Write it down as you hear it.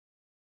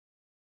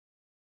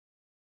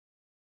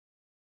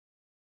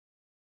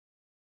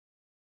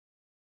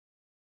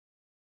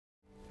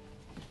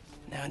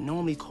Now, it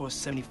normally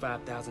costs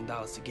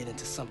 $75,000 to get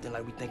into something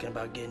like we're thinking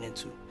about getting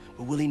into.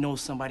 But Willie knows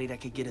somebody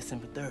that could get us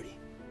in for 30.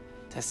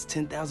 That's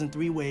 10,000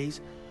 three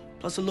ways,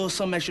 plus a little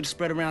something extra to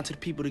spread around to the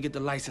people to get the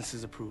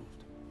licenses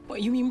approved.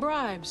 What, you mean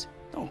bribes?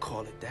 Don't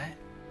call it that.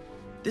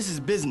 This is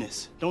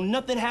business. Don't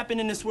nothing happen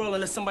in this world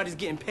unless somebody's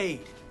getting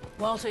paid.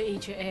 Walter,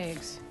 eat your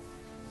eggs.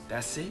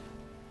 That's it?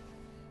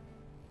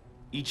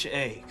 Eat your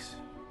eggs.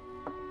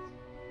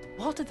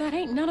 Walter, that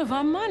ain't none of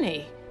our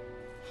money.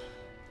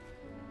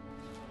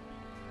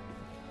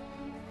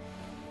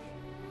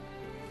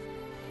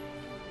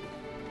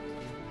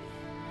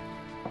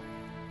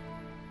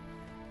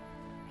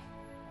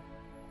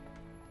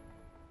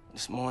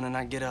 This morning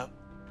I get up.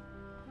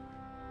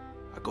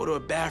 I go to a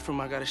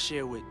bathroom I gotta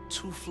share with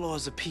 2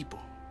 floors of people.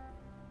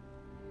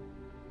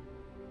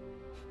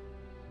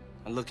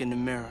 I look in the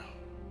mirror.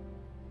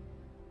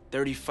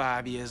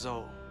 35 years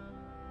old.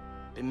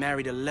 Been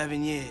married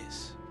 11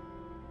 years.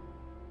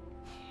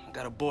 I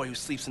got a boy who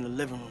sleeps in the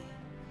living room.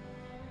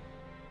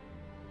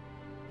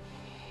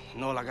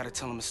 And all I gotta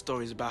tell him is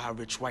stories about how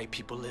rich white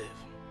people live.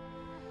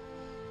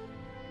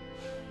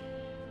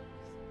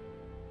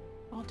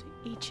 Walter,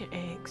 eat your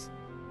eggs.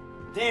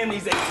 Damn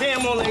these eggs.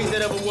 Damn all the eggs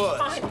that ever was.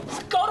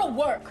 Fine, go to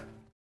work.